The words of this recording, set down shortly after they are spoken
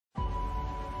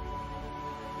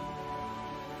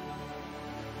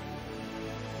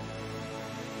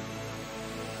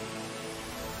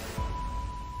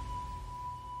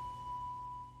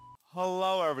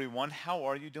Hello everyone, how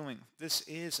are you doing? This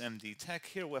is MD Tech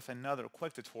here with another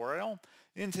quick tutorial.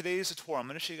 In today's tutorial, I'm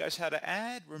going to show you guys how to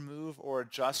add, remove, or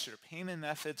adjust your payment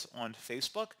methods on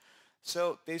Facebook.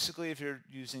 So basically, if you're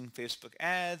using Facebook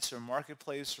ads or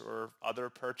Marketplace or other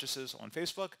purchases on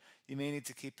Facebook, you may need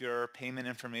to keep your payment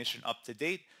information up to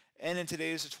date. And in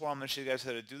today's tutorial, I'm going to show you guys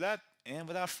how to do that. And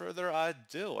without further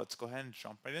ado, let's go ahead and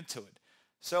jump right into it.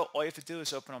 So all you have to do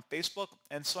is open up Facebook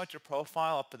and select your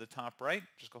profile up at the top right.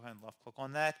 Just go ahead and left click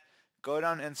on that. Go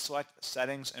down and select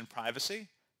Settings and Privacy,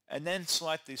 and then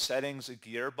select the Settings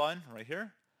gear button right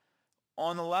here.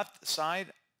 On the left side,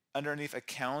 underneath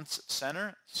Accounts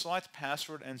Center, select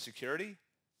Password and Security.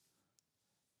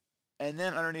 And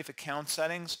then underneath Account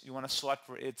Settings, you want to select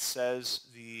where it says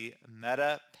the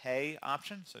Meta Pay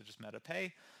option, so just Meta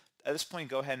Pay. At this point,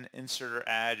 go ahead and insert or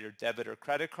add your debit or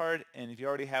credit card. And if you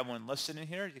already have one listed in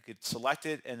here, you could select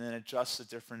it and then adjust the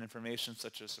different information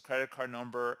such as the credit card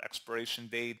number, expiration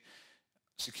date,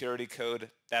 security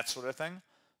code, that sort of thing.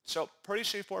 So pretty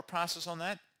straightforward process on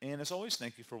that. And as always,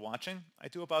 thank you for watching. I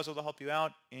do hope I was able to help you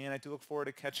out, and I do look forward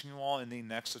to catching you all in the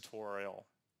next tutorial.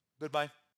 Goodbye.